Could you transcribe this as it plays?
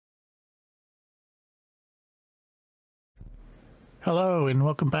Hello, and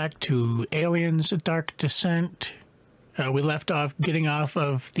welcome back to Aliens Dark Descent. We left off getting off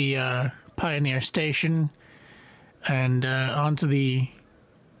of the Pioneer Station and onto the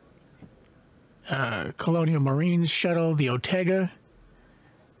Colonial Marines shuttle, the Ortega,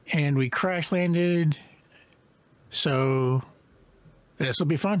 and we crash landed. So this will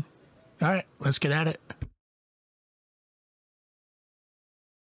be fun. All right, let's get at it.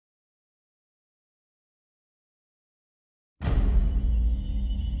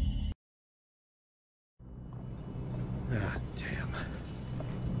 Ah, damn.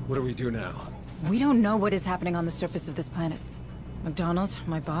 What do we do now? We don't know what is happening on the surface of this planet. McDonald,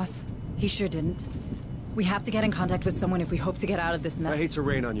 my boss, he sure didn't. We have to get in contact with someone if we hope to get out of this mess. I hate to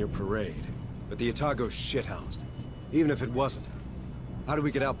rain on your parade, but the Otago's shithoused. Even if it wasn't. How do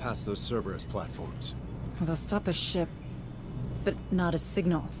we get out past those Cerberus platforms? Well, they'll stop a ship, but not a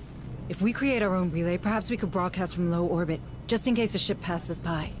signal. If we create our own relay, perhaps we could broadcast from low orbit, just in case a ship passes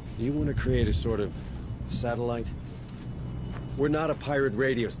by. You want to create a sort of satellite? We're not a pirate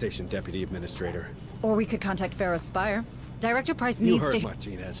radio station, Deputy Administrator. Or we could contact Pharaoh Spire. Director Price needs You heard to-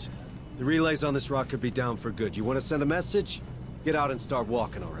 Martinez. The relays on this rock could be down for good. You want to send a message? Get out and start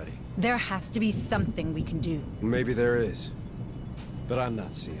walking already. There has to be something we can do. Maybe there is. But I'm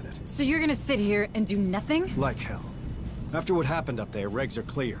not seeing it. So you're gonna sit here and do nothing? Like hell. After what happened up there, regs are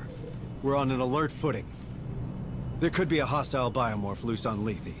clear. We're on an alert footing. There could be a hostile biomorph loose on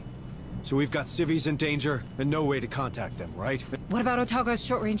Lethe. So we've got civvies in danger and no way to contact them, right? What about Otago's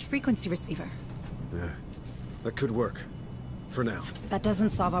short-range frequency receiver? Yeah, that could work. For now. That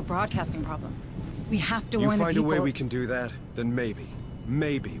doesn't solve our broadcasting problem. We have to You warn the find a people- way we can do that, then maybe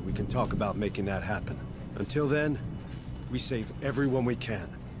we can talk about making that happen. Until then, we save everyone we can.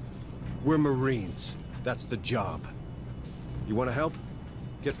 We're Marines. That's the job. You want to help?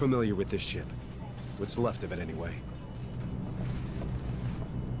 Get familiar with this ship. What's left of it anyway.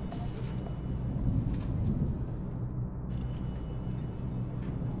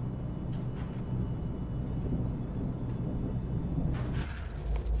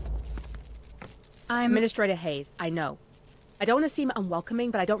 Administrator Hayes, I know. I don't want to seem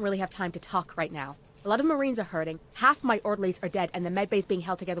unwelcoming, but I don't really have time to talk right now. A lot of Marines are hurting, half my orderlies are dead, and the medbay's being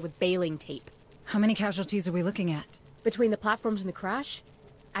held together with baling tape. How many casualties are we looking at? Between the platforms and the crash?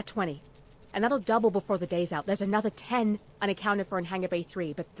 At 20. And that'll double before the day's out. There's another 10 unaccounted for in Hangar Bay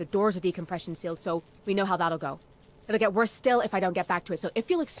 3, but the doors are decompression sealed, so we know how that'll go. It'll get worse still if I don't get back to it, so if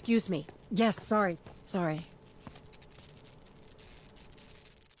you'll excuse me. Yes, sorry. Sorry.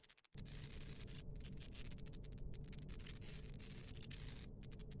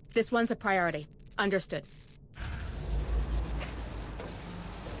 This one's a priority. Understood.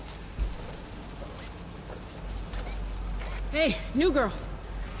 Hey, new girl.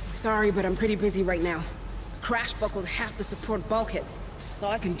 Sorry, but I'm pretty busy right now. Crash buckled half the support bulkheads. That's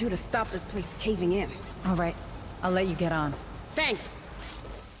all I can do to stop this place caving in. All right. I'll let you get on. Thanks.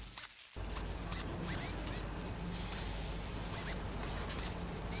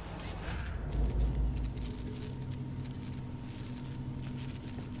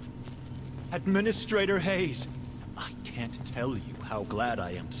 Administrator Hayes, I can't tell you how glad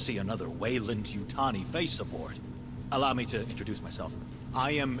I am to see another Weyland-Yutani face aboard. Allow me to introduce myself.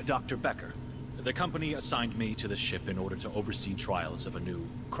 I am Dr. Becker. The company assigned me to the ship in order to oversee trials of a new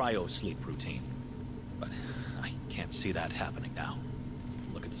cryo-sleep routine. But I can't see that happening now.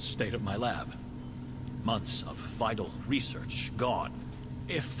 Look at the state of my lab. Months of vital research gone.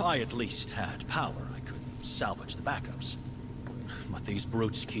 If I at least had power, I could salvage the backups. But these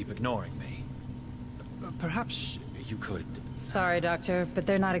brutes keep ignoring me. Perhaps you could... Sorry, Doctor, but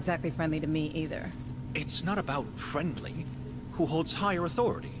they're not exactly friendly to me either. It's not about friendly. Who holds higher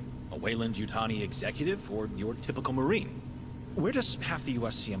authority? A Weyland-Yutani executive or your typical Marine? Where does half the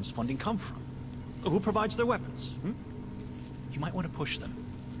USCM's funding come from? Who provides their weapons? You might want to push them.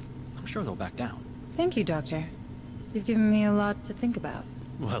 I'm sure they'll back down. Thank you, Doctor. You've given me a lot to think about.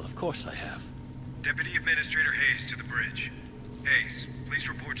 Well, of course I have. Deputy Administrator Hayes to the bridge. Hayes, please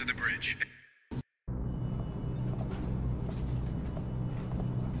report to the bridge.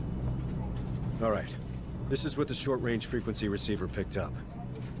 All right. This is what the short-range frequency receiver picked up.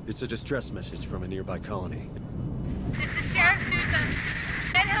 It's a distress message from a nearby colony. This is Sheriff Newsom.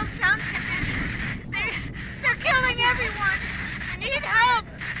 Red Hill Township. They're killing everyone. I need help.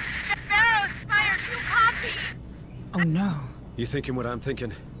 The Pharaoh Spire 2 copy. Oh no. You thinking what I'm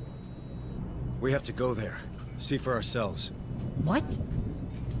thinking? We have to go there. See for ourselves. What?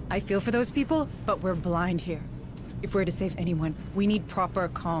 I feel for those people, but we're blind here. If we're to save anyone, we need proper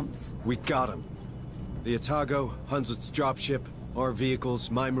comms. We got him. The Otago, Hunslet's dropship, our vehicles,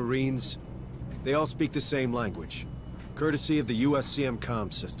 my Marines, they all speak the same language. courtesy of the USCM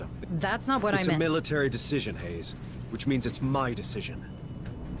comm system. That's not what I It's meant. a military decision, Hayes, which means it's my decision.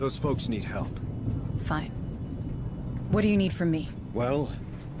 Those folks need help. Fine. What do you need from me? Well,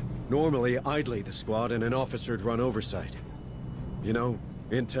 normally I'd lead the squad and an officer'd run oversight. You know,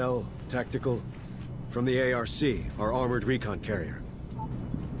 intel, tactical, from the ARC, our armored recon carrier.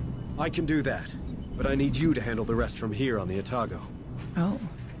 I can do that, but I need you to handle the rest from here on the Otago. Oh.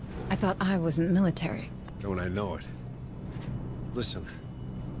 I thought I wasn't military. Don't I know it? Listen,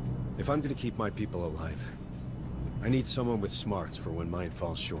 if I'm gonna keep my people alive, I need someone with smarts for when mine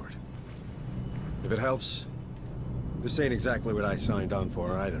falls short. If it helps, this ain't exactly what I signed on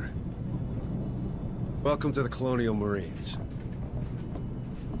for either. Welcome to the Colonial Marines.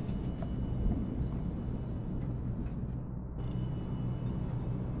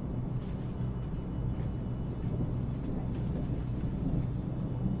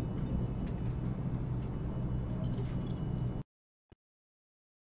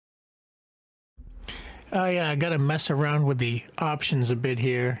 I gotta mess around with the options a bit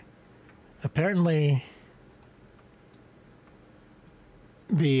here. Apparently,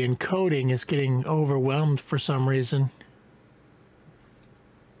 the encoding is getting overwhelmed for some reason.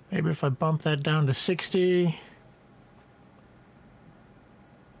 Maybe if I bump that down to 60.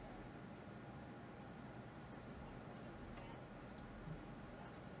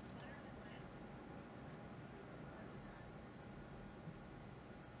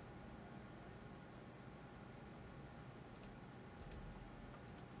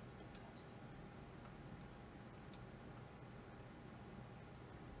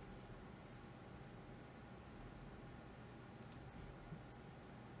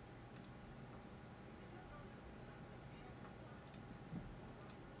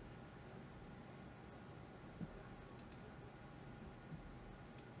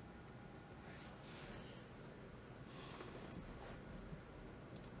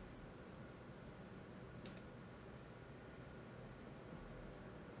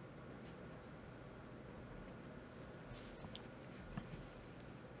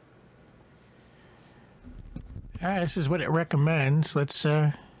 All right, this is what it recommends. Let's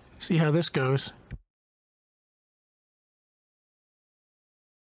see how this goes.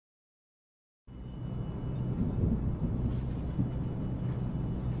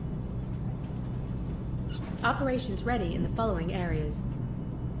 Operations ready in the following areas.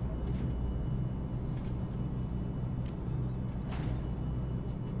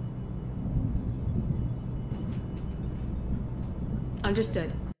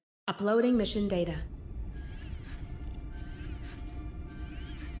 Understood. Uploading mission data.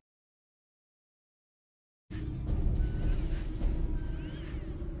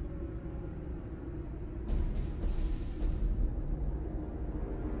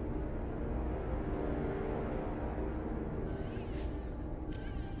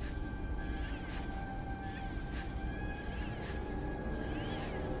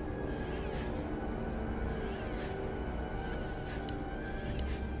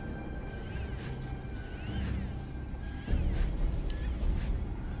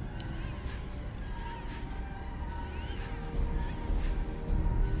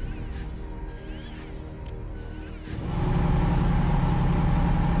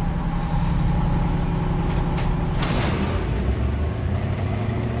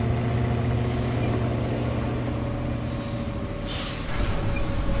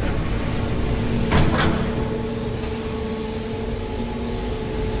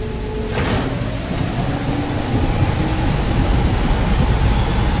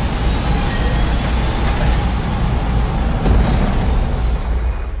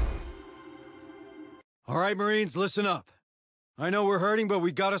 All right, Marines, listen up. I know we're hurting, but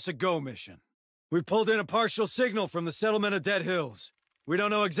we got us a go mission. We pulled in a partial signal from the settlement of Dead Hills. We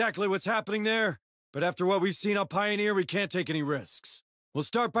don't know exactly what's happening there, but after what we've seen on Pioneer, we can't take any risks. We'll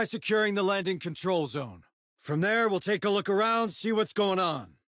start by securing the landing control zone. From there, we'll take a look around, see what's going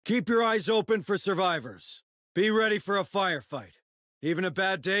on. Keep your eyes open for survivors. Be ready for a firefight. Even a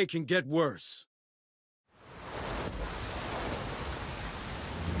bad day can get worse.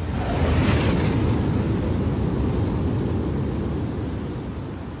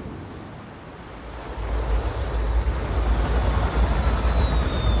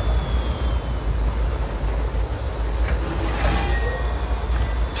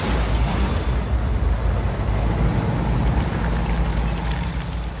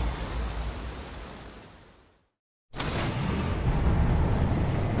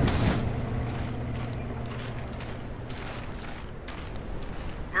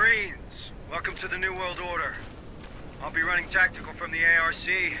 Welcome to the New World Order. I'll be running tactical from the ARC,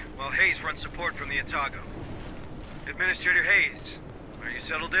 while Hayes runs support from the Otago. Administrator Hayes, are you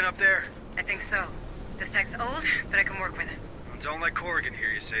settled in up there? I think so. This tech's old, but I can work with it. Well, don't let Corrigan hear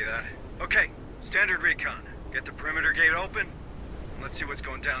you say that. Okay, standard recon. Get the perimeter gate open, and let's see what's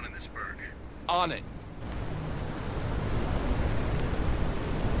going down in this burg. On it.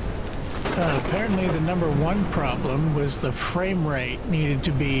 Apparently the #1 problem was the frame rate needed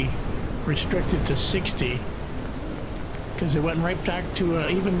to be restricted to 60. Because it went right back to,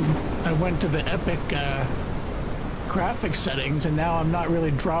 I went to the Epic graphics settings, and now I'm not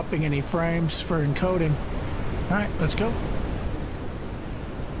really dropping any frames for encoding. Alright, let's go.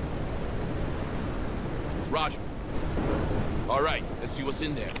 Roger. All right, let's see what's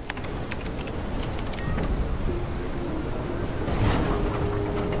in there.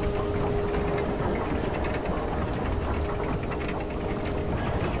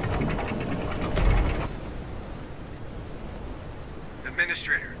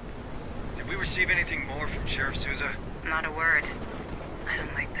 Administrator, did we receive anything more from Sheriff Souza? Not a word. I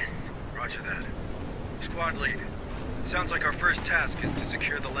don't like this. Roger that. Squad lead. Sounds like our first task is to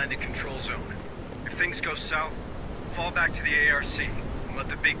secure the landing control zone. If things go south, fall back to the ARC and let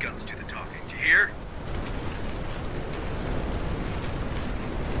the big guns do the talking. Do you hear?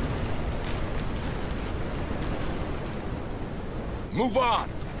 Move on!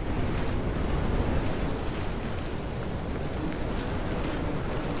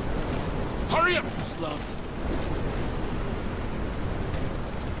 Hurry up, you slugs!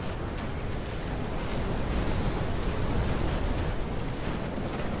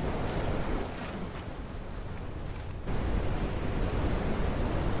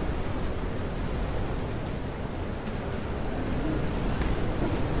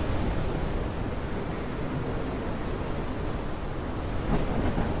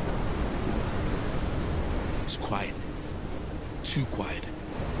 It's quiet. Too quiet.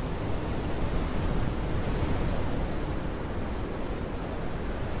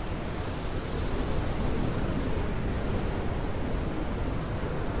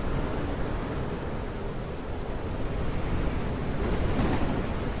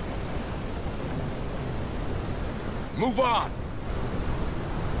 Move on!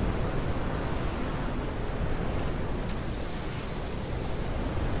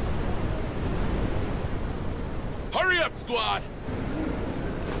 Hurry up, squad!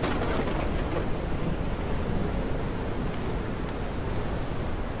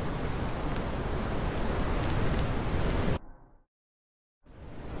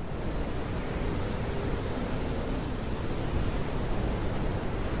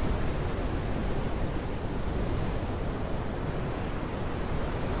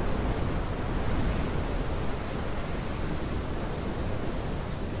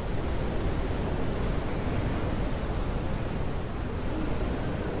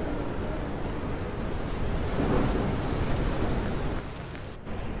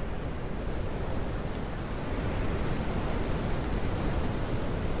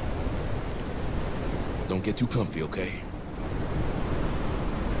 Don't get too comfy, okay?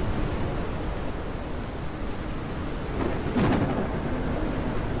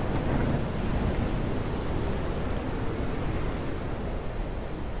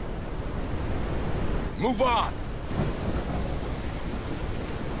 Move on!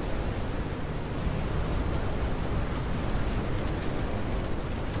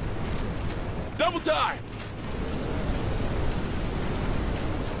 Double time!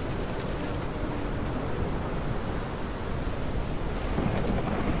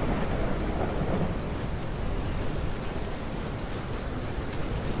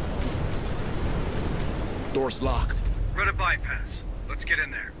 Door's locked. Run a bypass. Let's get in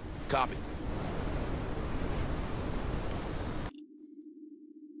there. Copy.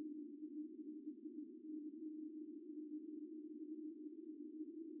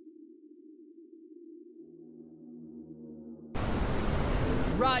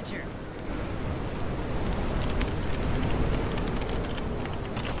 Roger.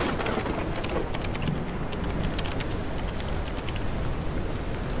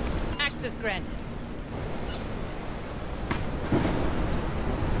 Access granted.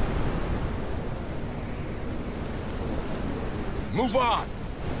 Move on!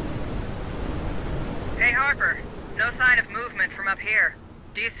 Hey, Harper. No sign of movement from up here.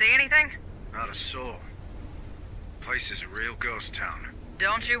 Do you see anything? Not a soul. Place is a real ghost town.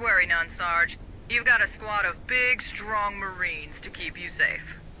 Don't you worry none, Sarge. You've got a squad of big, strong Marines to keep you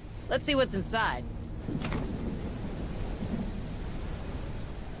safe. Let's see what's inside.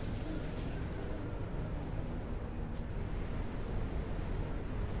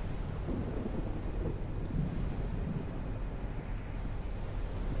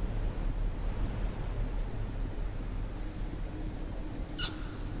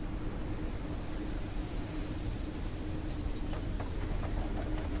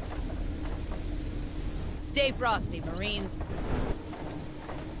 Stay frosty, Marines.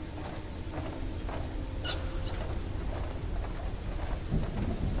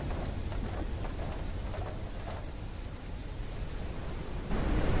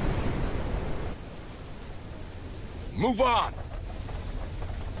 Move on!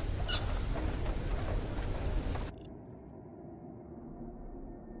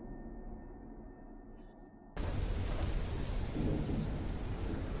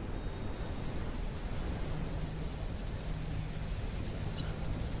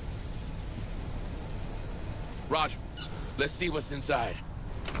 Roger. Let's see what's inside.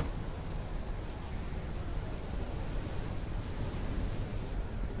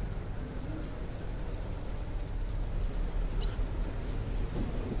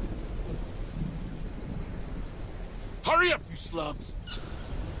 Hurry up, you slugs!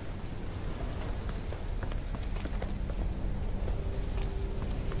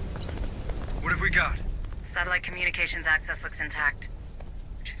 What have we got? Satellite communications access looks intact,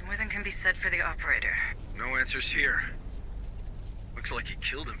 which is more than can be said for the operator. No answers here. Looks like he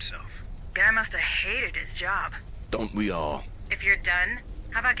killed himself. Guy must have hated his job. Don't we all? If you're done,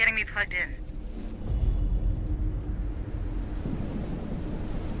 how about getting me plugged in?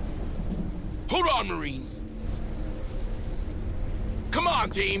 Hold on, Marines! Come on,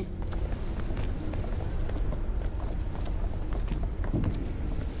 team!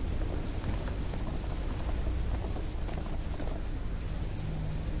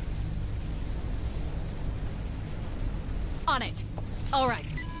 On it. All right,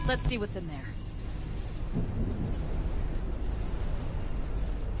 let's see what's in there.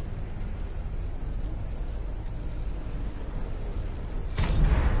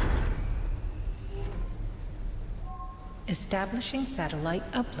 Establishing satellite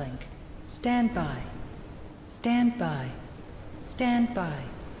uplink. Stand by. Stand by. Stand by.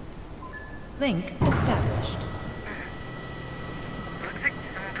 Link established. Looks like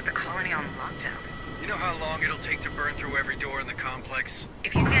someone put the colony on lockdown. You know how long it'll take to burn through every door in the complex?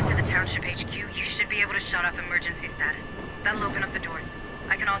 If you can get to the township HQ, you should be able to shut off emergency status. That'll open up the doors.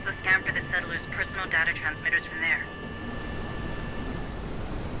 I can also scan for the settlers' personal data transmitters from there.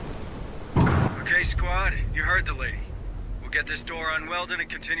 Okay, squad, you heard the lady. We'll get this door unwelded and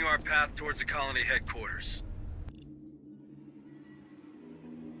continue our path towards the colony headquarters.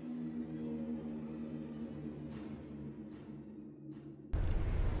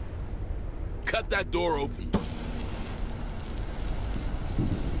 Cut that door open.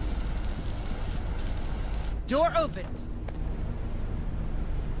 Door open.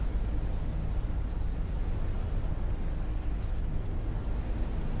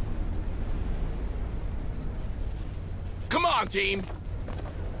 Come on, team!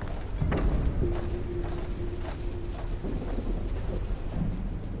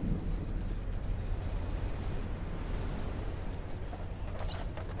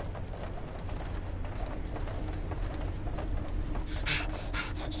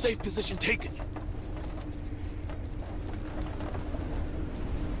 Safe position taken.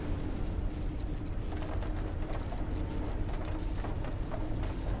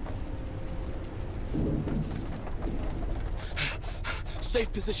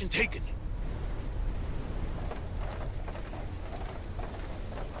 Safe position taken.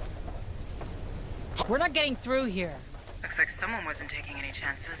 We're not getting through here. Looks like someone wasn't taking any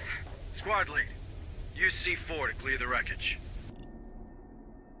chances. Squad lead, use C4 to clear the wreckage.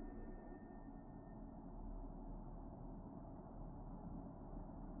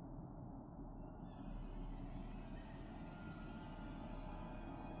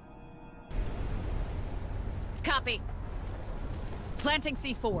 Copy. Planting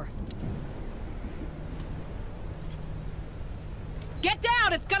C4. Get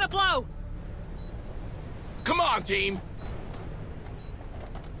down! It's gonna blow! Come on, team!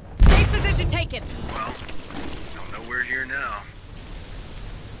 Safe position taken! Well, don't know we're here now.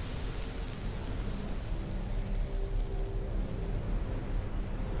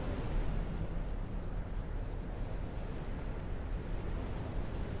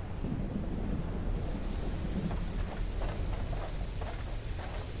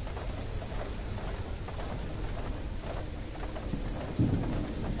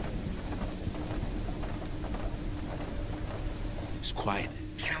 It's quiet.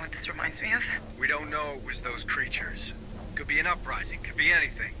 You know what this reminds me of? We don't know it was those creatures. Could be an uprising, could be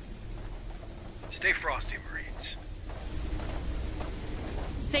anything. Stay frosty, Marines.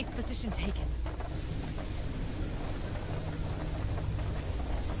 Safe position taken.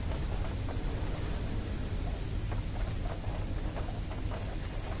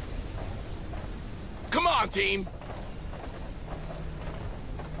 Come on, team!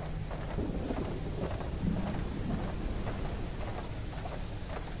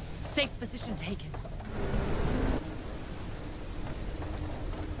 Safe position taken.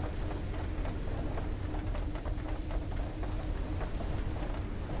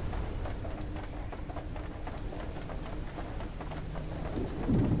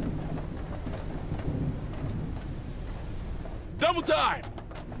 Double time!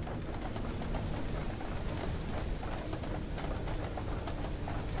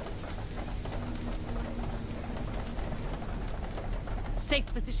 Safe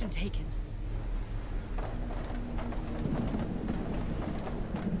position taken.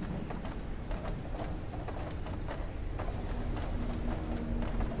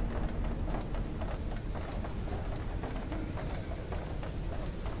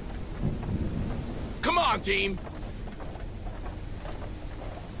 Come on, team!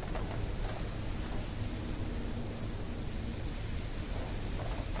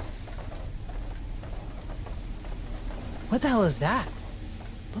 What the hell is that?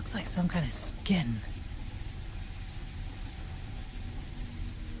 Looks like some kind of skin.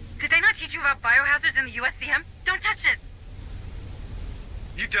 Did they not teach you about biohazards in the USCM? Don't touch it!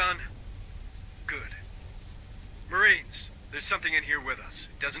 You done? Good. Marines, there's something in here with us.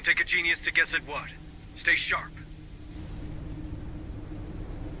 It doesn't take a genius to guess at what. Stay sharp.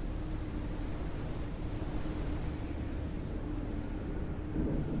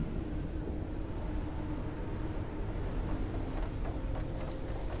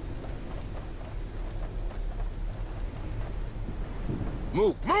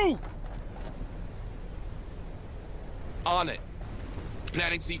 Move, move! On it.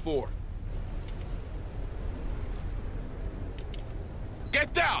 Planning C4.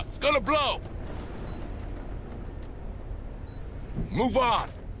 Get down! It's gonna blow! Move on!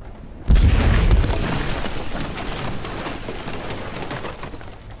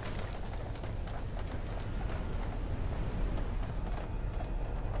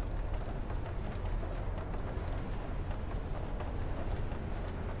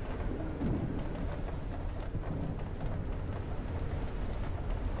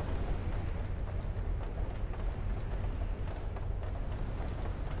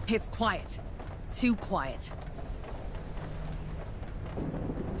 It's quiet. Too quiet.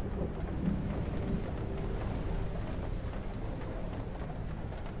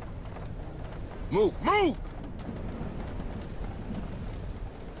 Move, move!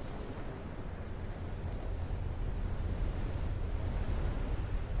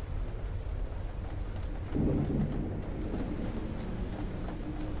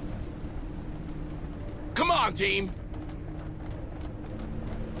 Come on, team!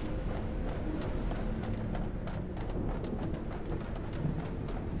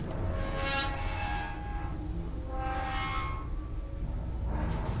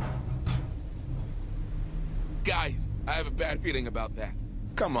 Guys, I have a bad feeling about that.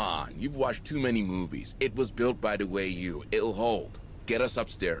 Come on, you've watched too many movies. It was built by the way you. It'll hold. Get us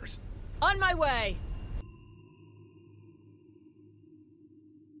upstairs. On my way!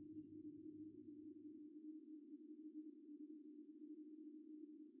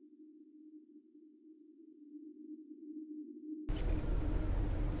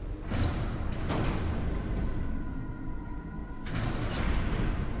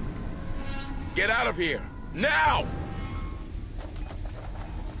 Get out of here! Now!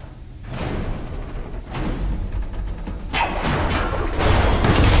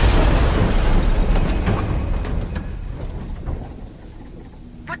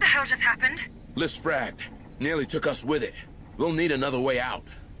 What the hell just happened? Lift's fragged. Nearly took us with it. We'll need another way out.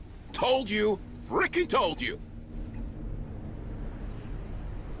 Told you! Frickin' told you!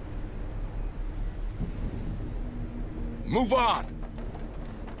 Move on!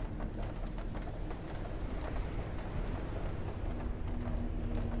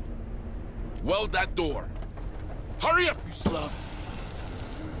 Weld that door. Hurry up, you slubs!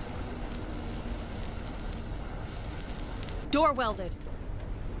 Door welded.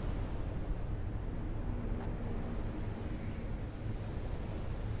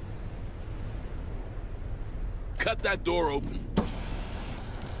 Cut that door open.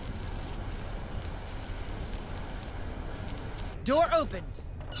 Door opened.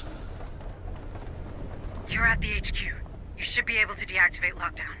 You're at the HQ. You should be able to deactivate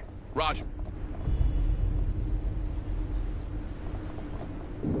lockdown. Roger.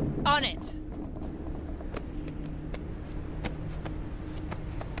 On it.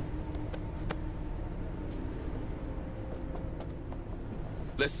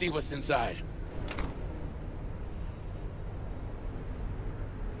 Let's see what's inside.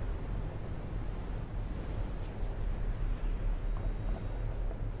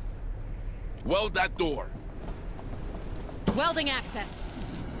 Weld that door. Welding access.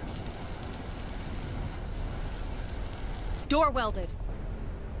 Door welded.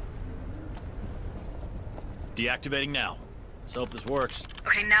 Deactivating now. Let's hope this works.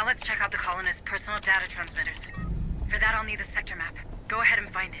 Okay, now let's check out the colonists' personal data transmitters. For that, I'll need the sector map. Go ahead and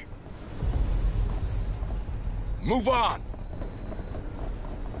find it. Move on!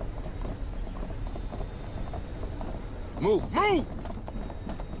 Move, move!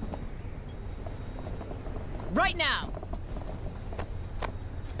 Right now!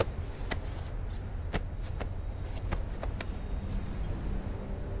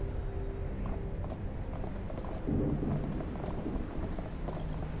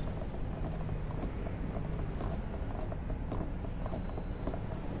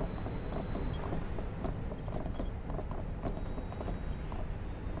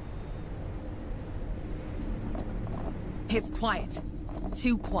 It's quiet.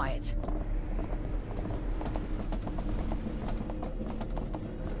 Too quiet.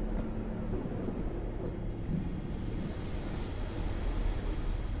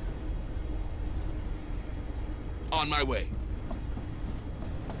 On my way.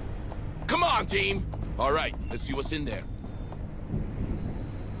 Come on, team! All right, let's see what's in there.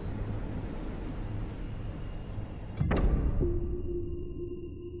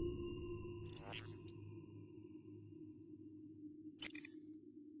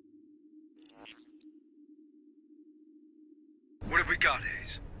 What have we got,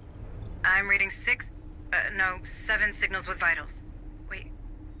 Hayes? I'm reading 7 signals with vitals. Wait,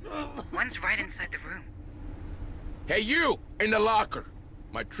 one's right inside the room. Hey, you! In the locker!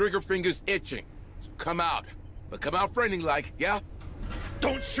 My trigger finger's itching. So come out. But come out friendly-like, yeah?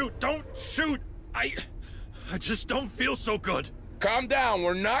 Don't shoot! Don't shoot! I just don't feel so good. Calm down,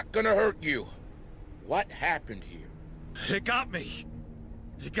 we're not gonna hurt you. What happened here? It got me.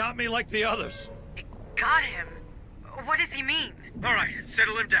 It got me like the others. It got him? What does he mean? All right,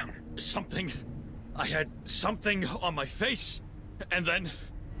 settle him down. Something... I had something on my face, and then...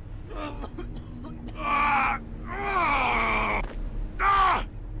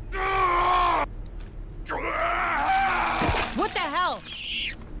 What the hell?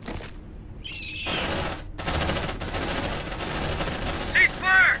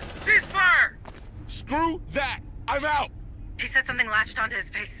 Ceasefire! Ceasefire! Screw that! I'm out! He said something latched onto his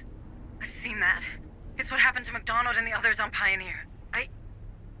face. I've seen that. It's what happened to McDonald and the others on Pioneer. I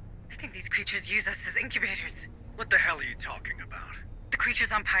think these creatures use us as incubators. What the hell are you talking about? The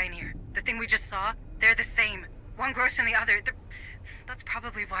creatures on Pioneer, the thing we just saw, they're the same. One grows from the other. That's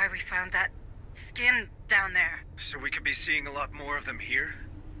probably why we found that skin down there. So we could be seeing a lot more of them here?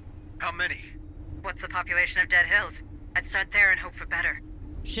 How many? What's the population of Dead Hills? I'd start there and hope for better.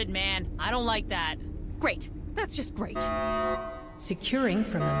 Shit, man. I don't like that. Great. That's just great. Securing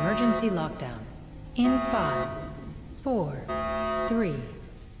from emergency lockdown. In 5, 4, 3,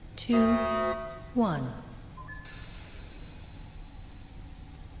 2, 1.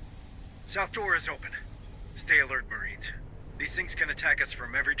 South door is open. Stay alert, Marines. These things can attack us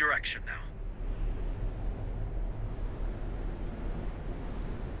from every direction now.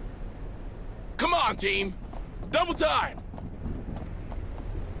 Come on, team! Double time!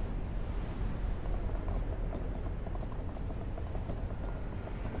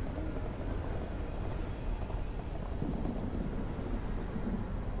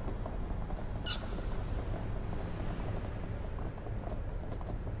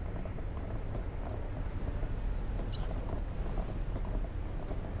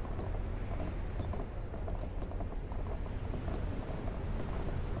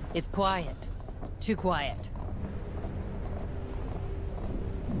 It's quiet. Too quiet.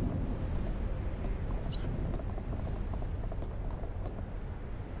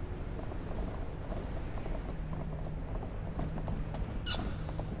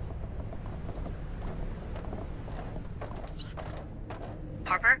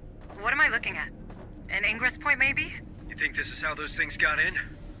 Harper, what am I looking at? An ingress point, maybe? You think this is how those things got in?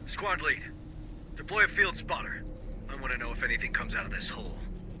 Squad lead, deploy a field spotter. I want to know if anything comes out of this hole.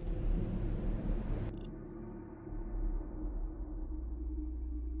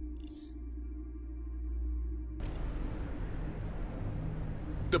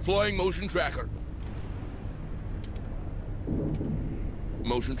 Deploying motion tracker.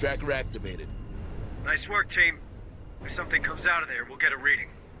 Motion tracker activated. Nice work, team. If something comes out of there, we'll get a reading.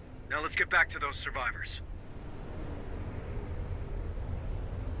 Now let's get back to those survivors.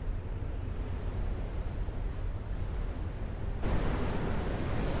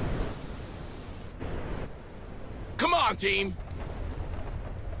 Come on, team!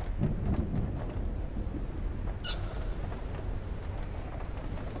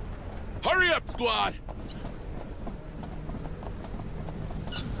 Hurry up, squad!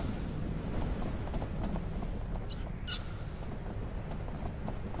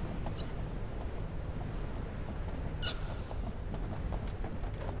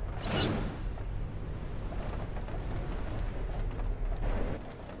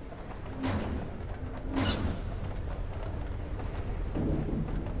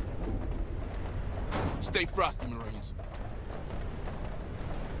 Stay frosty, Marines.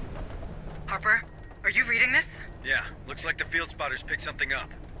 Harper, are you reading this? Yeah, looks like the field spotters picked something up.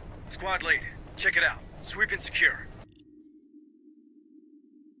 Squad lead, check it out. Sweep and secure.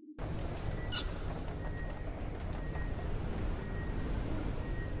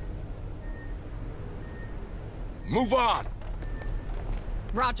 Move on!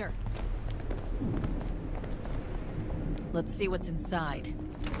 Roger. Let's see what's inside.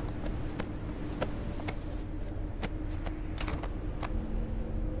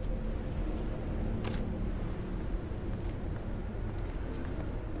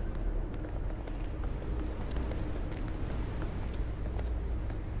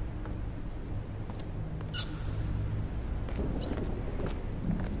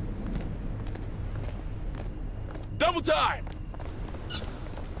 Double time!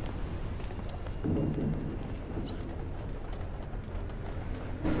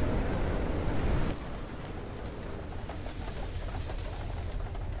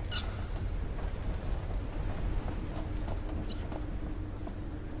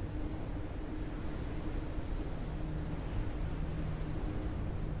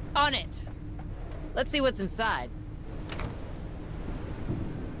 On it. Let's see what's inside.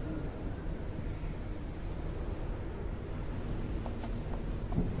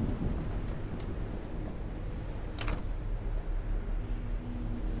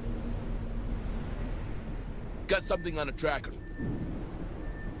 Got something on the tracker.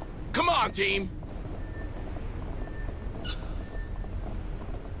 Come on, team!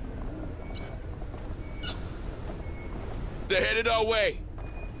 They're headed our way.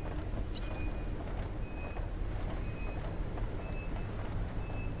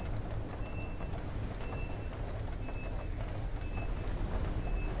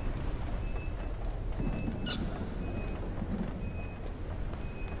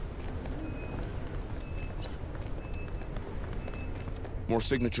 More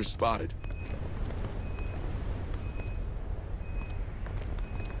signatures spotted.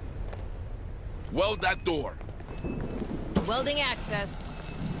 Weld that door. Welding access.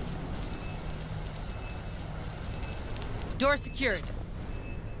 Door secured.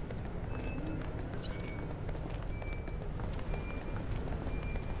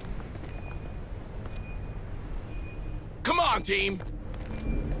 Come on, team!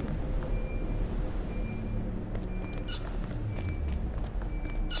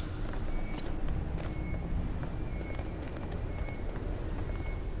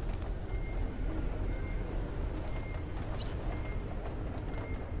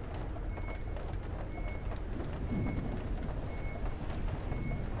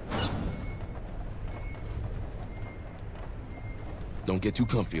 Don't get too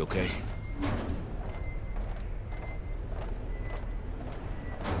comfy, okay?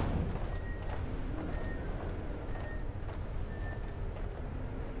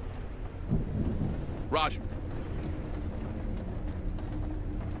 Roger.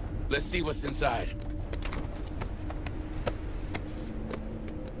 Let's see what's inside.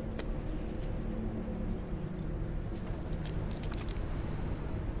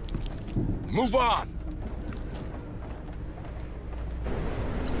 Move on!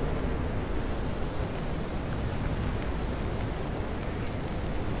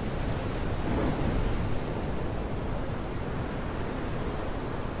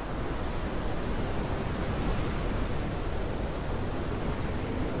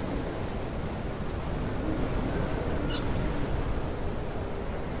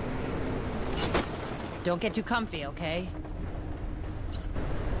 Don't get too comfy, okay?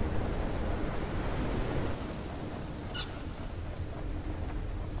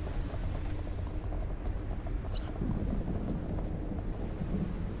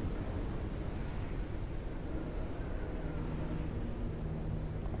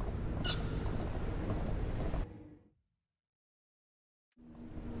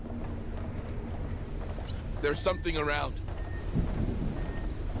 There's something around.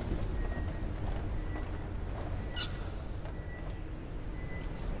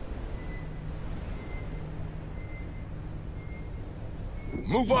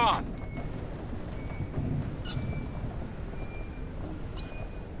 Move on!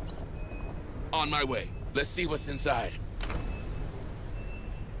 On my way. Let's see what's inside.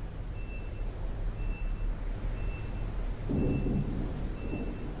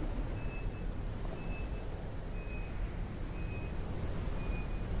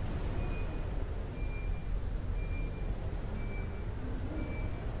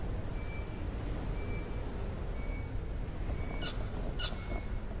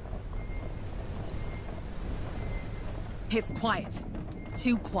 It's quiet.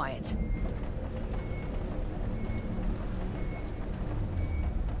 Too quiet.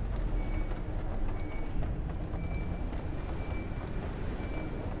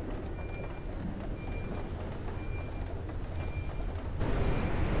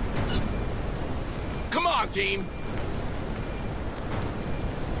 team.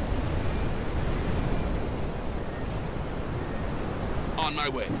 On my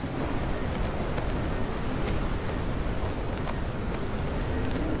way.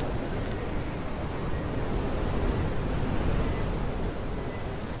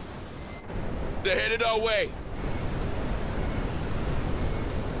 They're headed our way.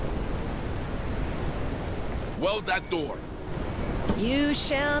 Weld that door. You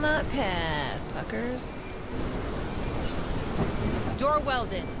shall not pass, fuckers. Door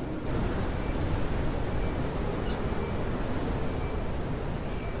welded.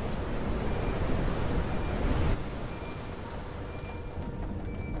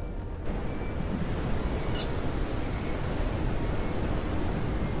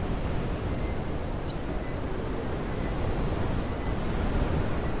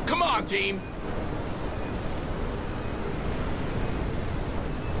 Come on, team.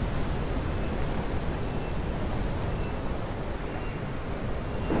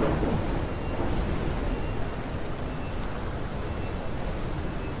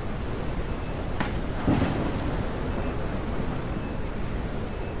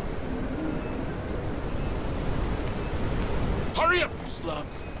 Hurry up, you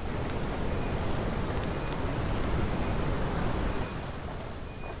slugs!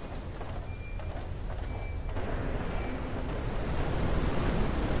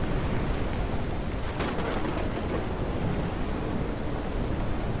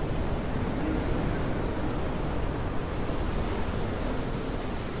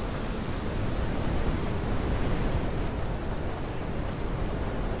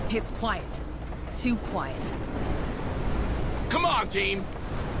 It's quiet. Too quiet. Come on, team!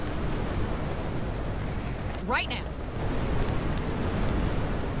 Right now.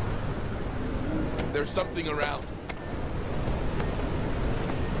 There's something around.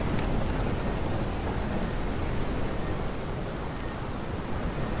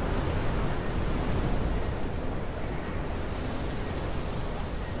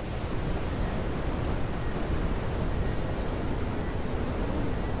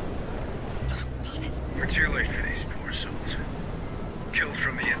 We're too late for these poor souls. Killed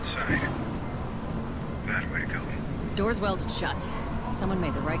from the inside. Bad way to go. Door's welded shut. Someone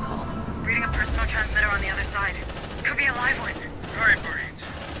made the right call. Reading a personal transmitter on the other side. Could be a live one. All right, Marines.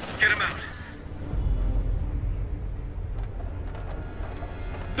 Get him out.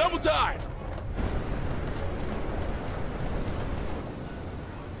 Double time!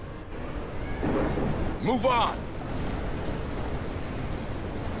 Move on!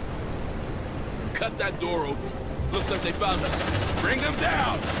 Cut that door open. Looks like they found us. Bring them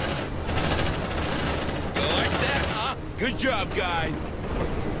down! You like that, huh? Good job, guys.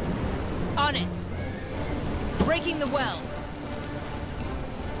 On it. Breaking the weld.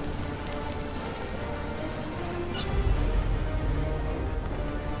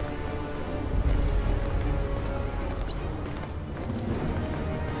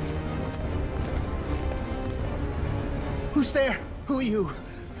 Who's there? Who are you?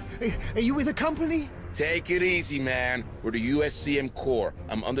 Are you with the company? Take it easy, man. We're the USCM Corps.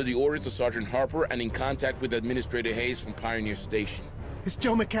 I'm under the orders of Sergeant Harper and in contact with Administrator Hayes from Pioneer Station. It's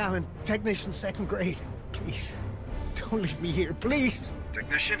Joe McAllen, technician 2nd grade. Please, don't leave me here, please.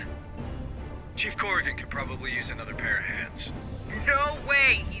 Technician? Chief Corrigan could probably use another pair of hands. No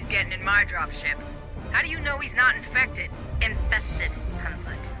way he's getting in my dropship. How do you know he's not infected? Infested,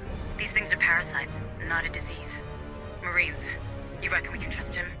 Hunslet. These things are parasites, not a disease. Marines, you reckon we can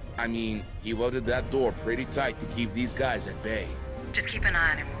trust him? I mean, he welded that door pretty tight to keep these guys at bay. Just keep an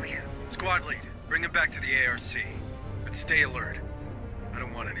eye on him, will you? Squad lead, bring him back to the ARC. But stay alert. I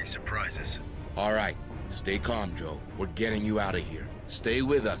don't want any surprises. All right, stay calm, Joe. We're getting you out of here. Stay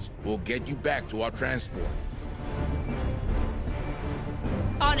with us. We'll get you back to our transport.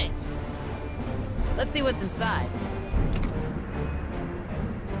 On it. Let's see what's inside.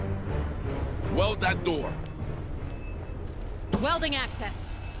 Weld that door. Welding access.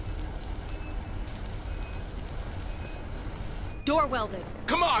 Door welded.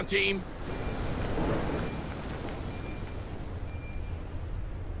 Come on, team!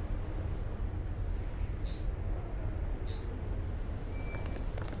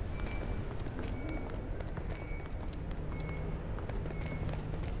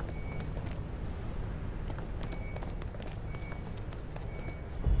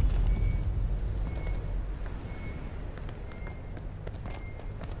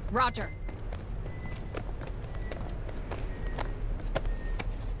 Roger.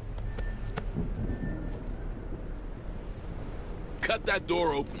 Cut that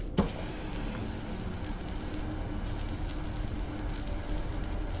door open.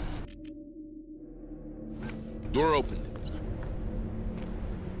 Door opened.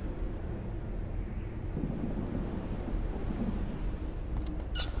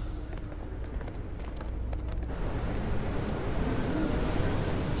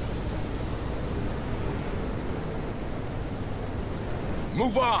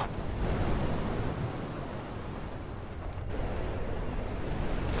 Move on!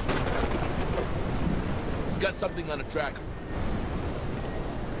 Got something on a tracker.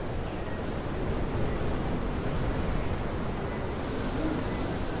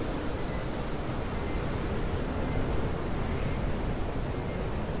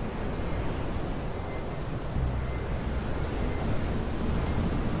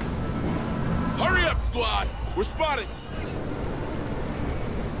 Hurry up, squad! We're spotted!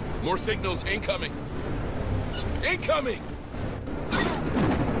 More signals incoming! Incoming!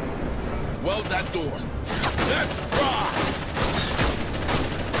 Weld that door. Let's rock!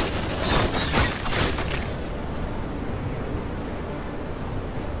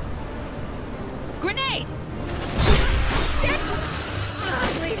 Grenade!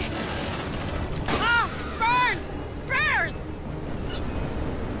 I'm bleeding. Ah, burns! Burns!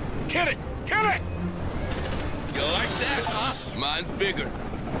 Kill it! Kill it! You like that, huh? Mine's bigger.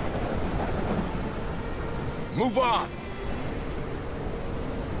 Move on!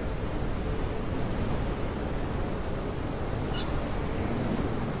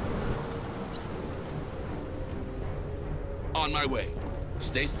 On my way.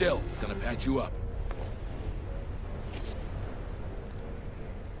 Stay still. Gonna patch you up.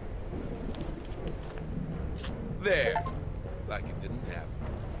 There. Like it didn't happen.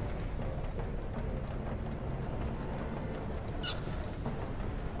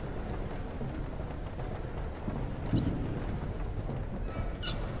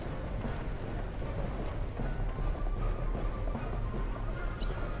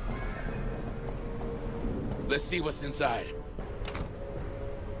 Let's see what's inside.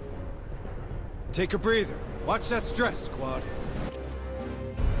 Take a breather. Watch that stress, squad.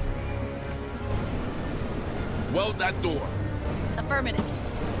 Weld that door. Affirmative.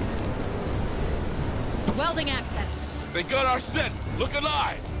 Welding access. They got our scent. Look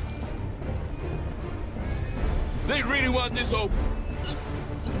alive. They really want this open.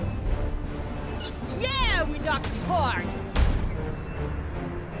 Yeah, we knocked it hard.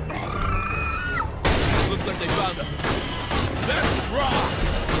 Looks like they found us. Let's rock!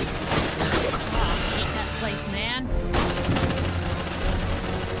 Oh, hate that place, man.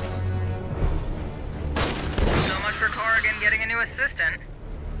 So much for Corrigan getting a new assistant.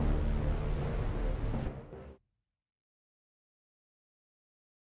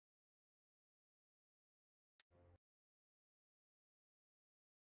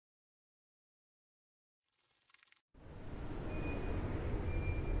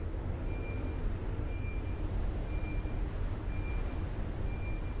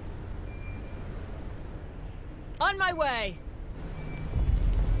 On my way!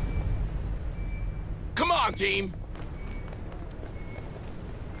 Come on, team!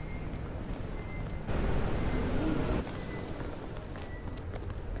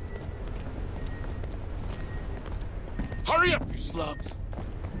 Hurry up, you slugs!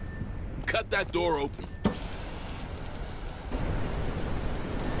 Cut that door open.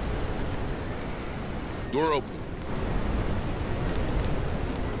 Door open.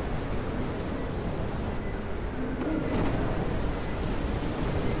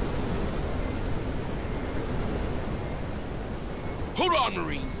 Hold on,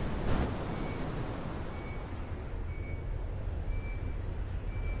 Marines!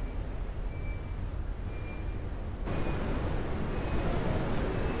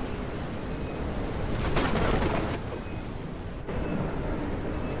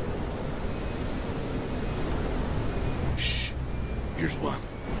 Shh. Here's one.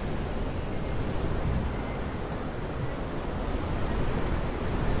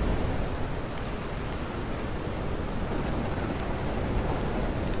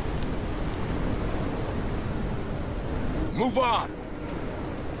 Move on!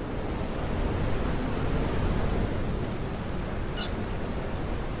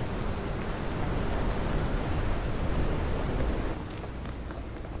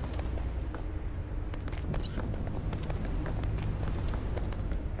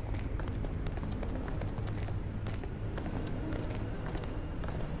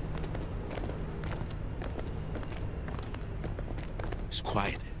 It's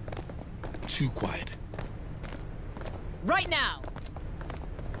quiet. Too quiet. Right now!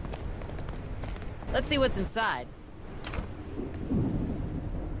 Let's see what's inside.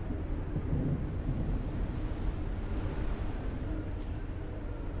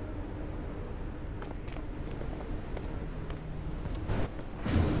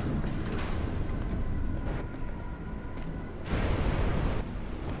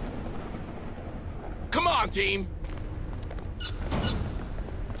 on, team!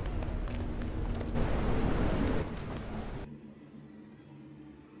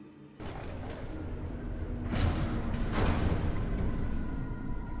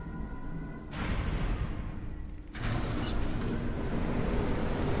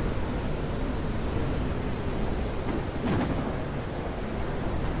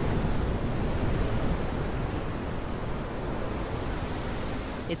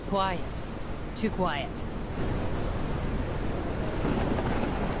 It's quiet. Too quiet.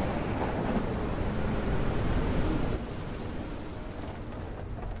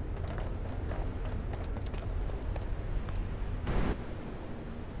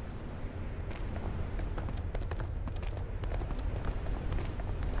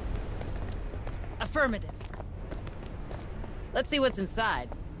 Affirmative. Let's see what's inside.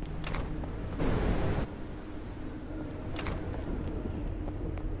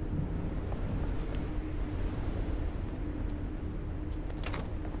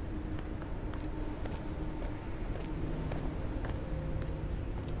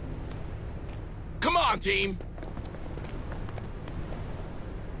 Come on, team!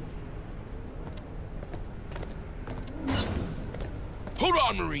 Hold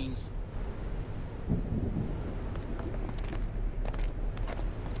on, Marines!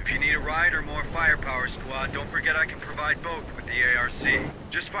 If you need a ride or more firepower, squad, don't forget I can provide both with the ARC.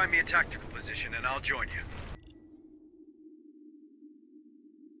 Just find me a tactical position and I'll join you.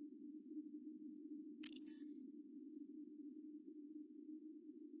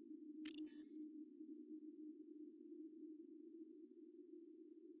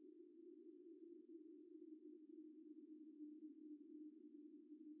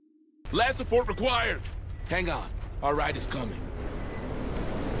 Last support required! Hang on, our ride is coming.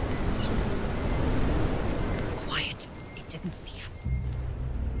 Quiet. It didn't see us.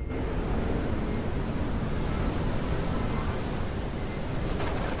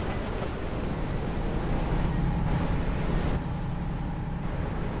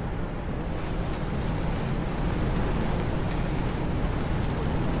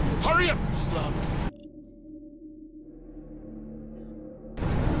 Hurry up, you slums!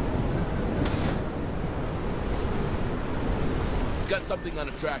 Got something on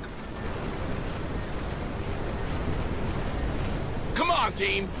the tracker. Come on,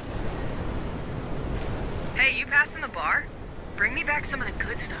 team! Hey, you passing the bar? Bring me back some of the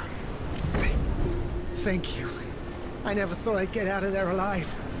good stuff. Thank you. I never thought I'd get out of there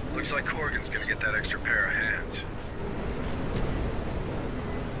alive. Looks like Corrigan's gonna get that extra pair of hands.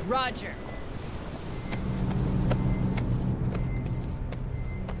 Roger.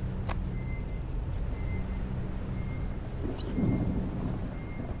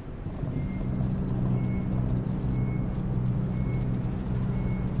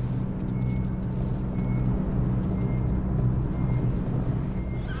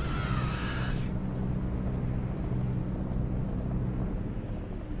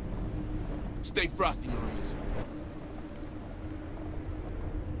 Stay frosty, Marines.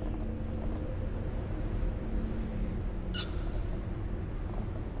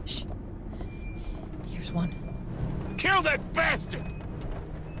 Shh. Here's one. Kill that bastard!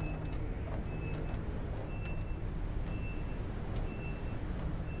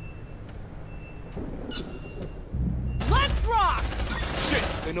 Let's rock! Shit,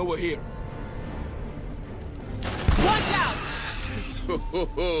 they know we're here. Watch out!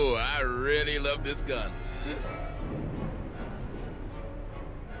 I really love this gun.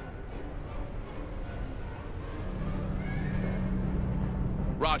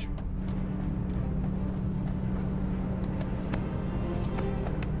 Roger.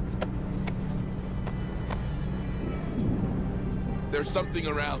 There's something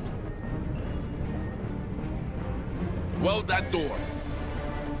around. Weld that door.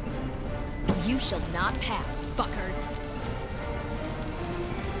 You shall not pass, fuckers.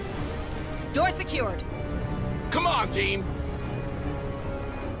 Door secured. Come on, team!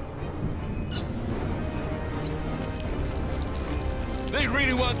 They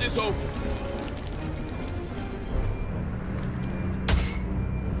really want this open.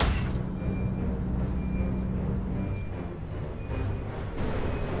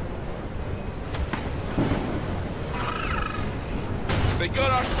 They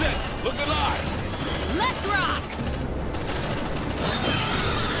got our set! Look alive! Let's rock!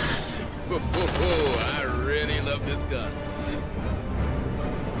 I really love this gun.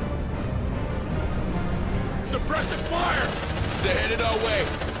 Suppressive fire! They're headed our way.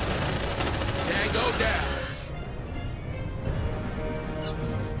 Tango down.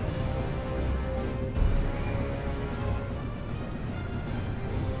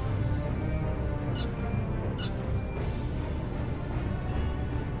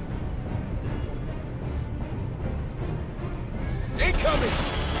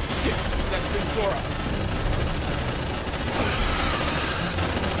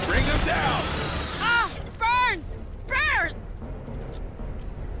 down! Ah! Burns! Burns!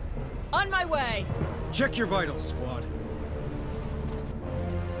 On my way! Check your vitals, squad.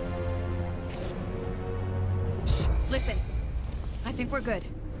 Shh! Listen. I think we're good.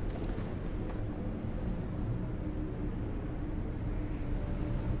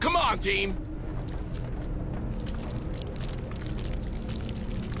 Come on, team!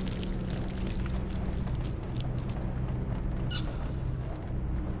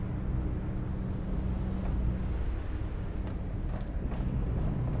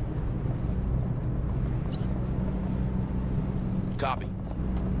 Copy.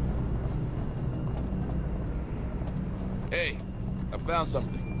 Hey, I found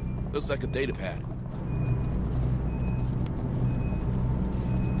something. Looks like a data pad.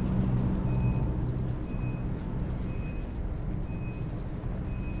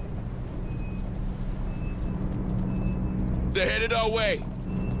 They're headed our way.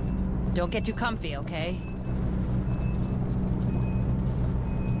 Don't get too comfy, okay?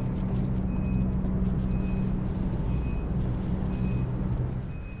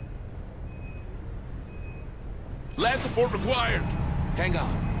 Land support required. Hang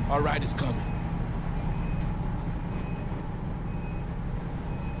on. Our ride is coming.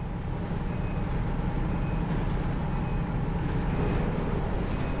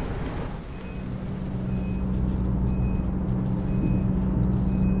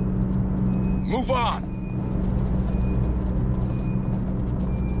 Move on!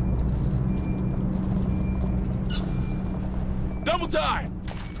 Double time!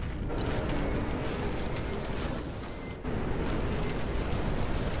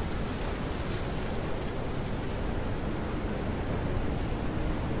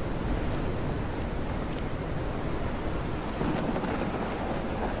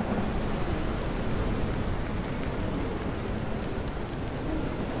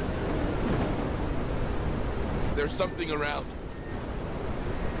 There's something around.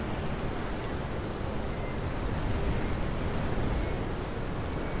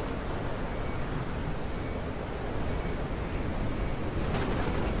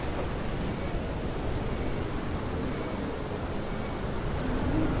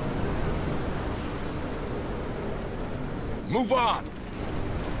 Move on!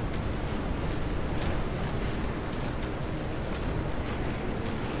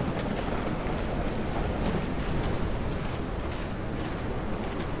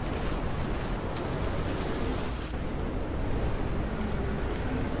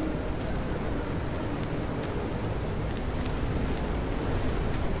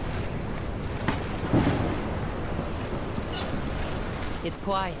 It's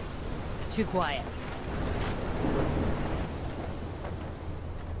quiet. Too quiet.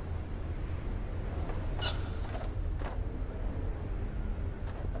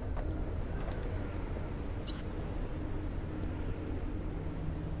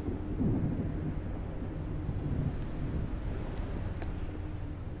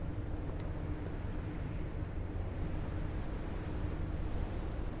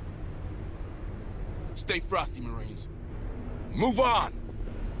 Stay frosty, Marines. Move on!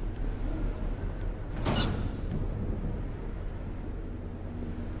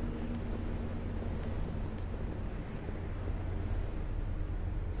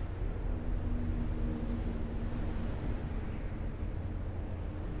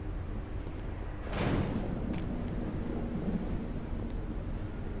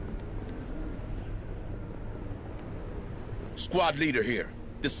 Squad leader here.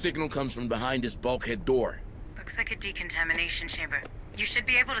 The signal comes from behind this bulkhead door. Looks like a decontamination chamber. You should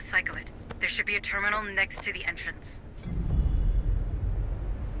be able to cycle it. There should be a terminal next to the entrance.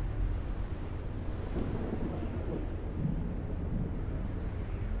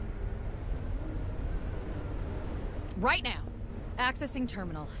 Right now. Accessing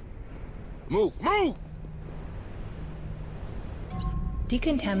terminal. Move! Move!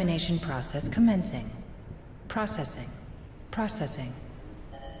 Decontamination process commencing. Processing. Processing.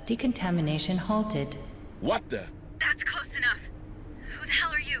 Decontamination halted. What the? That's close enough. Who the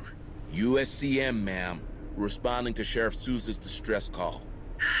hell are you? USCM, ma'am. We're responding to Sheriff Sousa's distress call.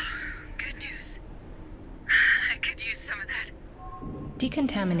 Good news. I could use some of that.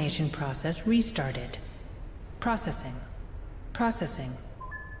 Decontamination process restarted. Processing. Processing.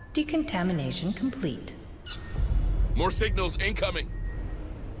 Decontamination complete. More signals incoming.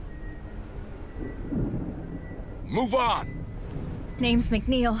 Move on! Name's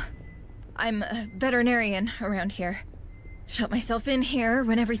McNeil. I'm a veterinarian around here. Shut myself in here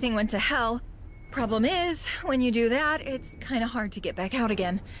when everything went to hell. Problem is, when you do that, it's kinda hard to get back out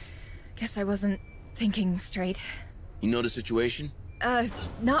again. Guess I wasn't thinking straight. You know the situation?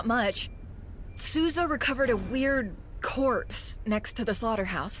 Not much. Sousa recovered a weird corpse next to the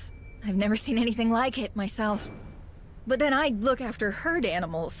slaughterhouse. I've never seen anything like it myself. But then I look after herd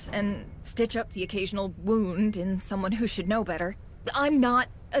animals and stitch up the occasional wound in someone who should know better. I'm not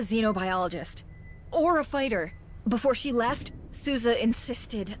a xenobiologist. Or a fighter. Before she left, Sousa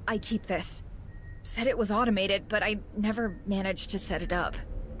insisted I keep this. Said it was automated, but I never managed to set it up.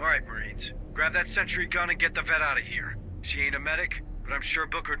 Alright, Marines. Grab that sentry gun and get the vet out of here. She ain't a medic, but I'm sure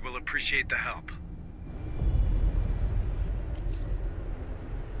Bookhart will appreciate the help.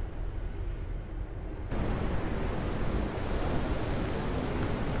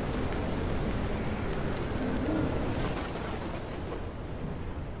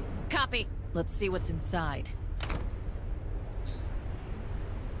 Copy. Let's see what's inside.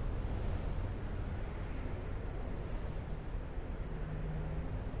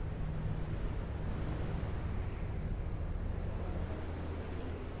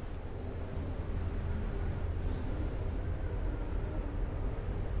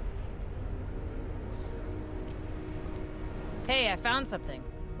 Hey, I found something.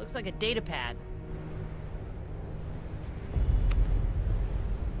 Looks like a data pad.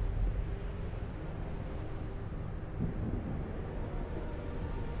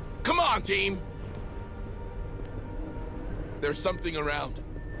 Come on, team! There's something around.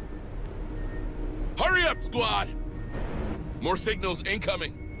 Hurry up, squad! More signals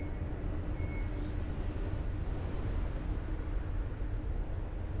incoming.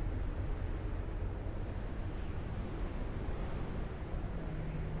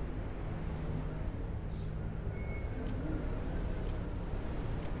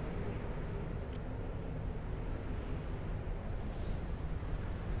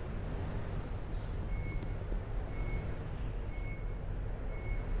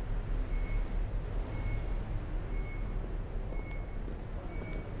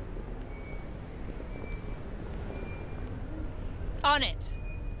 On it!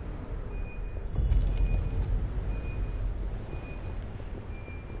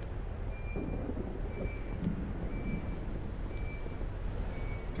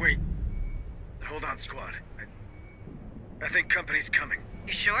 Wait. Hold on, squad. I think company's coming.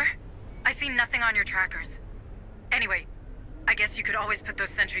 You sure? I see nothing on your trackers. Anyway, I guess you could always put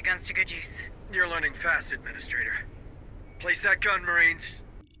those sentry guns to good use. You're learning fast, Administrator. Place that gun, Marines.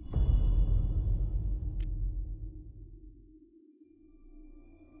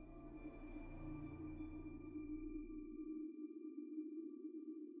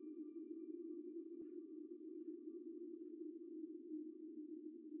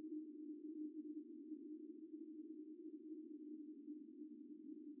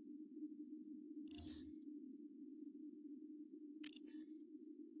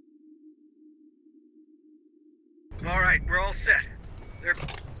 Alright, we're all set. They're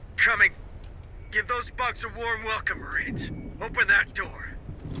coming. Give those bugs a warm welcome, Marines. Open that door.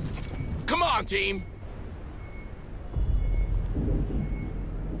 Come on, team!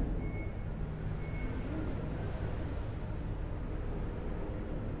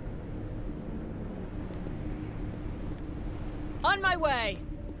 On my way!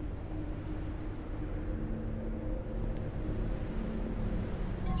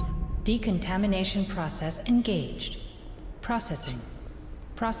 Decontamination process engaged. Processing.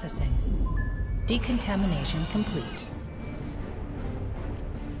 Processing. Decontamination complete.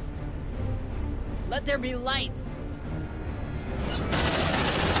 Let there be light!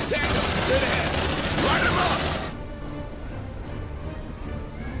 Tango, dead ahead! Light him up!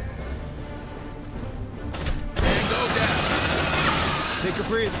 Tango down! Take a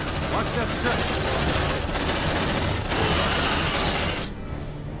breather. Watch that stretch.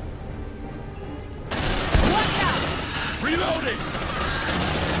 Reloading!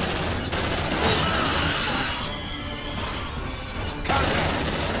 Contact!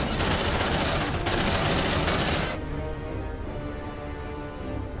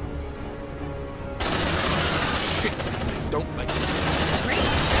 Shit! Don't like it. Great!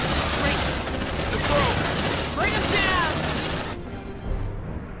 Bring him down!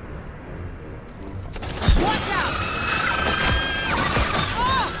 Watch out!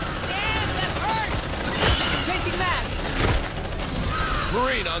 Oh! Damn, that hurt! Changing mag!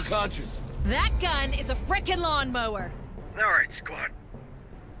 Marine unconscious. That gun is a frickin' lawnmower. Alright, squad.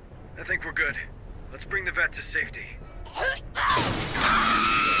 I think we're good. Let's bring the vet to safety.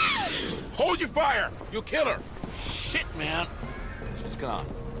 Hold your fire! You'll kill her! Shit, man. She's gone.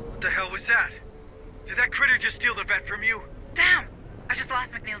 What the hell was that? Did that critter just steal the vet from you? Damn! I just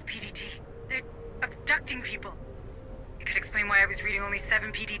lost McNeil's PDT. They're abducting people. It could explain why I was reading only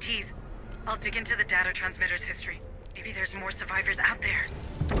 7 PDTs. I'll dig into the data transmitter's history. Maybe there's more survivors out there.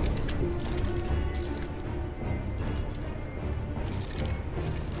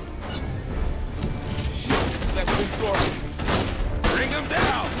 Shit, that big door. Bring him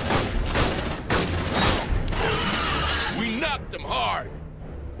down! We knocked him hard!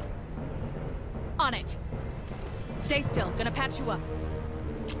 On it. Stay still. Gonna patch you up.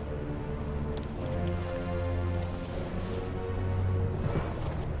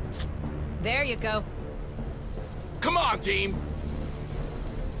 There you go. Come on, team!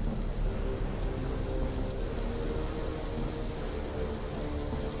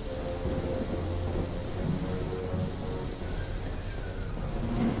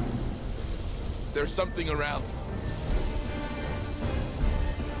 There's something around.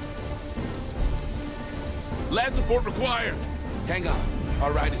 Last support required! Hang on.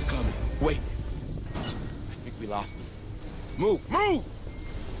 Our ride is coming. Wait. I think we lost him. Move! Move!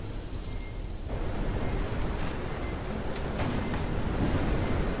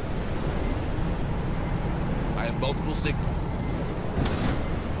 I have multiple signals.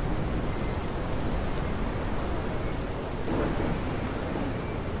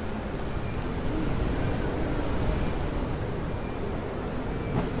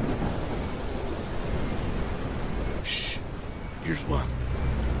 Shh. Here's one.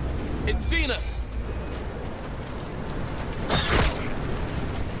 It's seen us!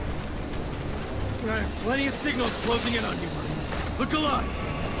 Right, plenty of signals closing in on you, Marines. Look alive!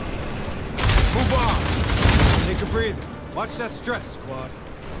 Move on! Take a breather. Watch that stress, squad.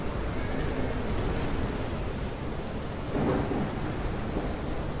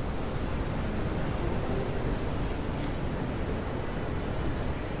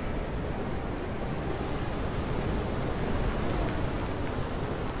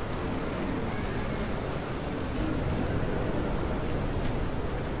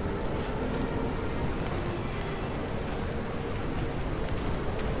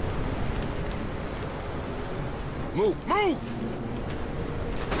 Move! Move!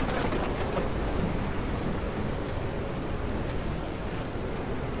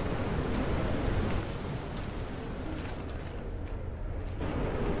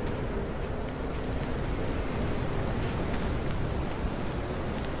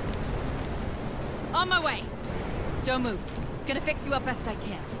 On my way. Don't move. Gonna fix you up best I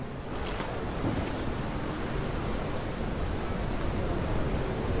can.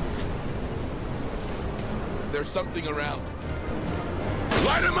 There's something around.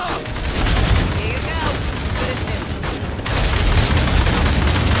 Light him up! Here you go. Good as new.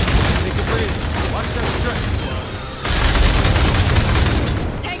 Take a breather. Watch that stress, squad.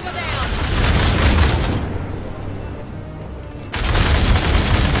 Tango down.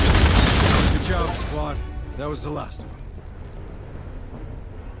 Good job, squad. That was the last of them.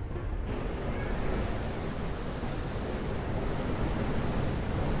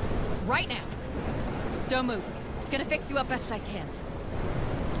 Right now. Don't move. Gonna fix you up best I can.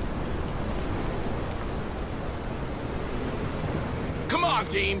 Come on,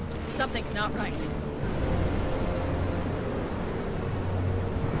 team! Something's not right.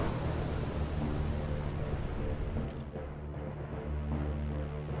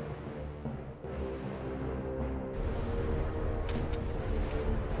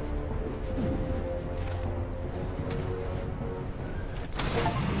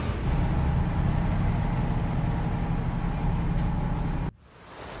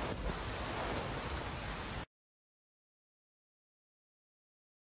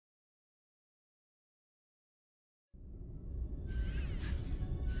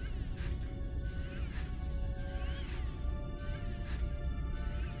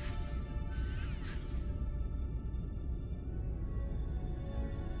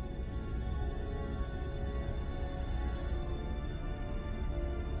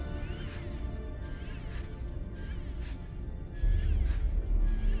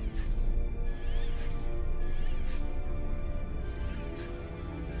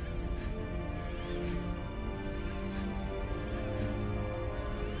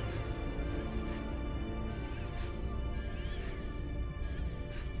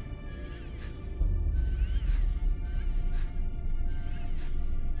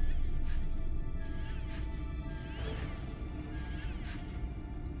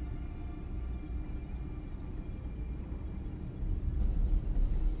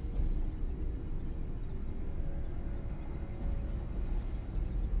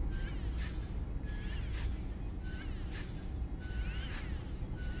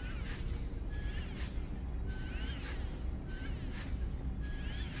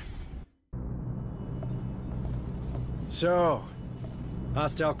 So,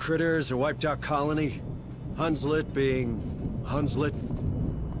 hostile critters or wiped out colony? Hunslet being... Hunslet?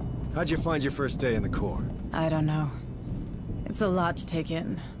 How'd you find your first day in the Corps? I don't know. It's a lot to take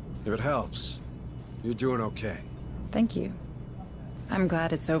in. If it helps, you're doing okay. Thank you. I'm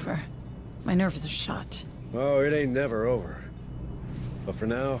glad it's over. My nerves are shot. Oh, it ain't never over. But for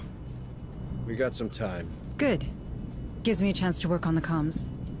now, we got some time. Good. Gives me a chance to work on the comms.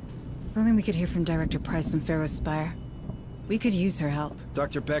 If only we could hear from Director Price and Pharaoh's Spire. We could use her help.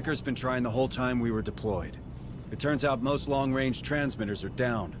 Dr. Becker's been trying the whole time we were deployed. It turns out most long-range transmitters are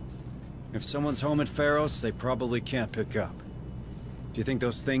down. If someone's home at Pharaoh's, they probably can't pick up. Do you think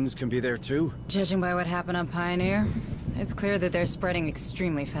those things can be there too? Judging by what happened on Pioneer, it's clear that they're spreading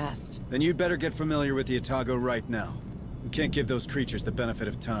extremely fast. Then you'd better get familiar with the Otago right now. We can't give those creatures the benefit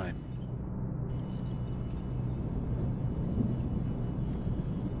of time.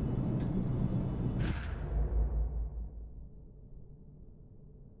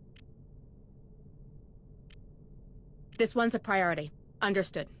 This one's a priority.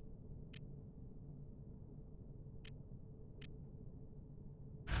 Understood.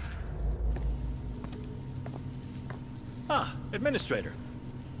 Ah, Administrator.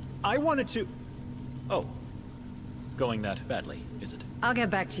 I wanted to... Oh. Going that badly, is it? I'll get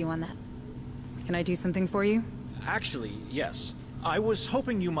back to you on that. Can I do something for you? Actually, yes. I was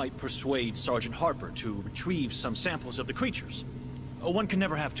hoping you might persuade Sergeant Harper to retrieve some samples of the creatures. One can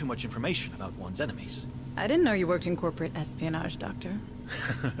never have too much information about one's enemies. I didn't know you worked in corporate espionage, Doctor.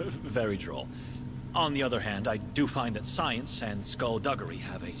 Very droll. On the other hand, I do find that science and skullduggery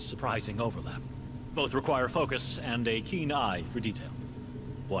have a surprising overlap. Both require focus and a keen eye for detail.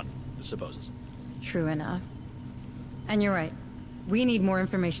 One supposes. True enough. And you're right. We need more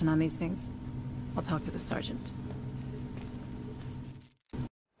information on these things. I'll talk to the Sergeant.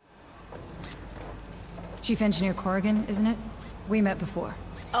 Chief Engineer Corrigan, isn't it? We met before.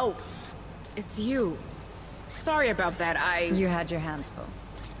 Oh, it's you. Sorry about that, You had your hands full.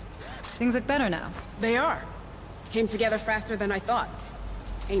 Things look better now. They are. Came together faster than I thought.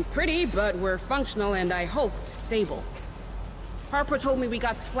 Ain't pretty, but we're functional and I hope stable. Harper told me we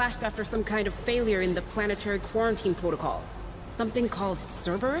got splashed after some kind of failure in the planetary quarantine protocols. Something called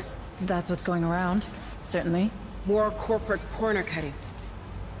Cerberus? That's what's going around. Certainly. More corporate corner cutting.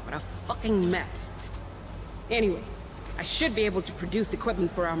 What a fucking mess. Anyway, I should be able to produce equipment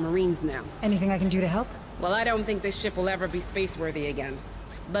for our Marines now. Anything I can do to help? Well, I don't think this ship will ever be space-worthy again.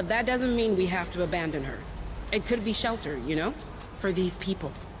 But that doesn't mean we have to abandon her. It could be shelter, you know? For these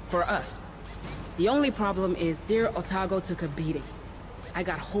people. For us. The only problem is dear Otago took a beating. I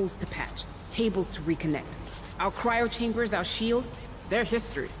got holes to patch, cables to reconnect. Our cryo chambers, our shield, they're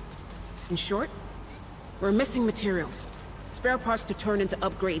history. In short, we're missing materials. Spare parts to turn into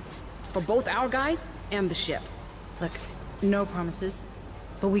upgrades. For both our guys and the ship. Look, no promises.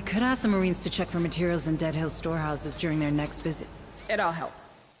 But we could ask the Marines to check for materials in Dead Hill storehouses during their next visit. It all helps.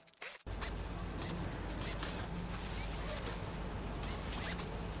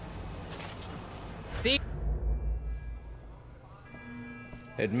 See?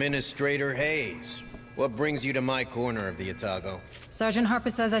 Administrator Hayes, what brings you to my corner of the Otago? Sergeant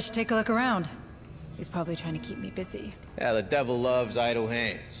Harper says I should take a look around. He's probably trying to keep me busy. Yeah, the devil loves idle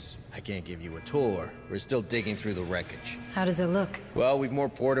hands. I can't give you a tour. We're still digging through the wreckage. How does it look? Well, we've more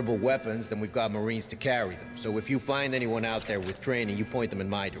portable weapons than we've got Marines to carry them. So if you find anyone out there with training, you point them in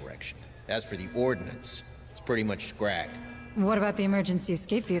my direction. As for the ordnance, it's pretty much scragged. What about the emergency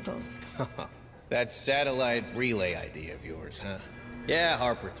escape vehicles? That satellite relay idea of yours, huh? Yeah,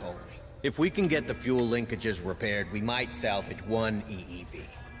 Harper told me. If we can get the fuel linkages repaired, we might salvage one EEV.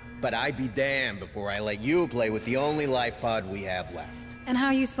 But I'd be damned before I let you play with the only life pod we have left. And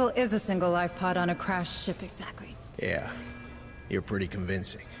how useful is a single life pod on a crashed ship exactly? Yeah, you're pretty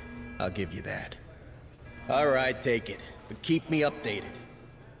convincing. I'll give you that. All right, take it. But keep me updated.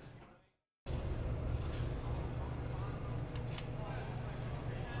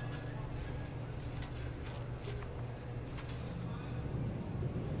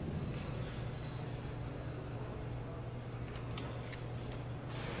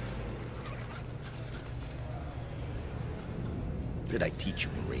 Did I teach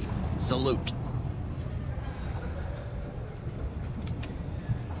you, Marine? Salute.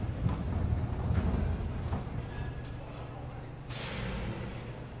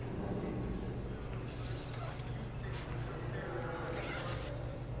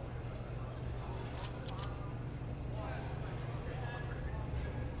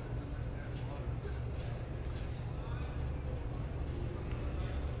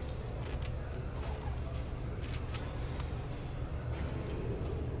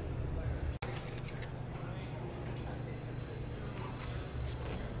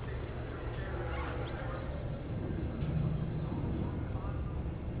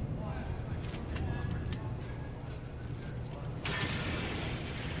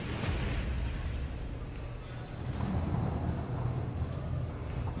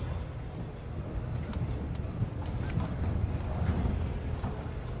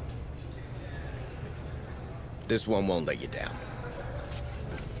 This one won't let you down.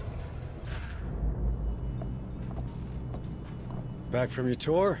 Back from your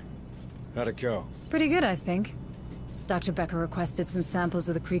tour? How'd it go? Pretty good, I think. Dr. Becker requested some samples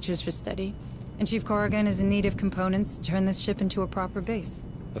of the creatures for study, and Chief Corrigan is in need of components to turn this ship into a proper base.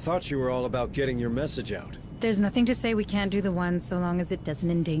 I thought you were all about getting your message out. There's nothing to say we can't do the one so long as it doesn't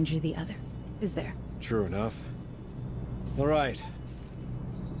endanger the other, is there? True enough. All right.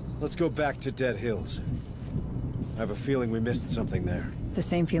 Let's go back to Dead Hills. I have a feeling we missed something there. The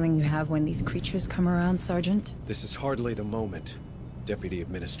same feeling you have when these creatures come around, Sergeant? This is hardly the moment, Deputy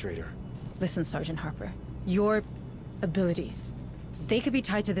Administrator. Listen, Sergeant Harper. Your abilities, they could be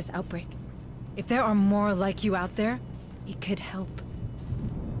tied to this outbreak. If there are more like you out there, it could help.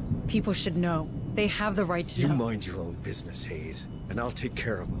 People should know. They have the right to know. You mind your own business, Hayes, and I'll take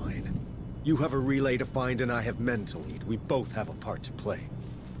care of mine. You have a relay to find and I have men to lead. We both have a part to play.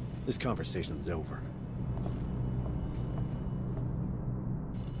 This conversation's over.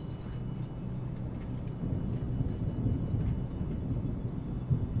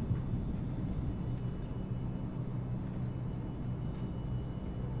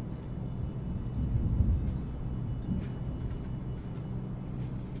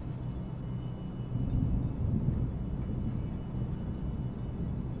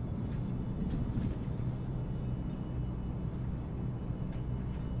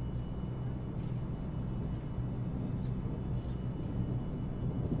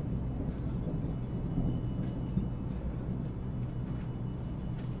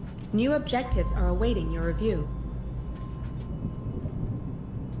 New objectives are awaiting your review.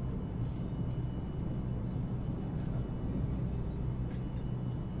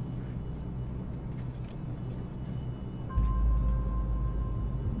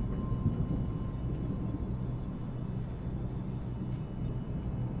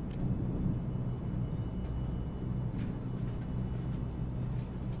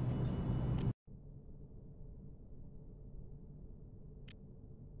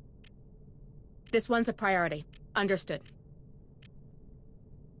 This one's a priority. Understood.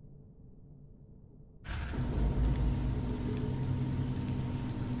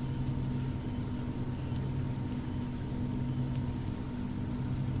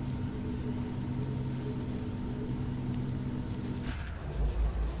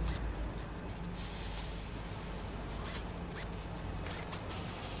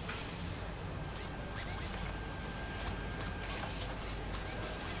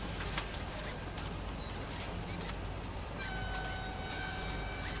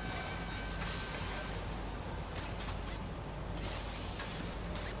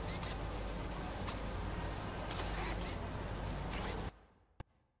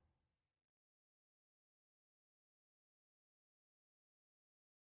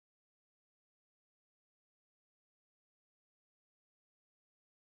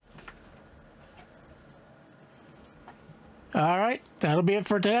 All right, that'll be it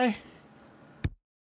for today.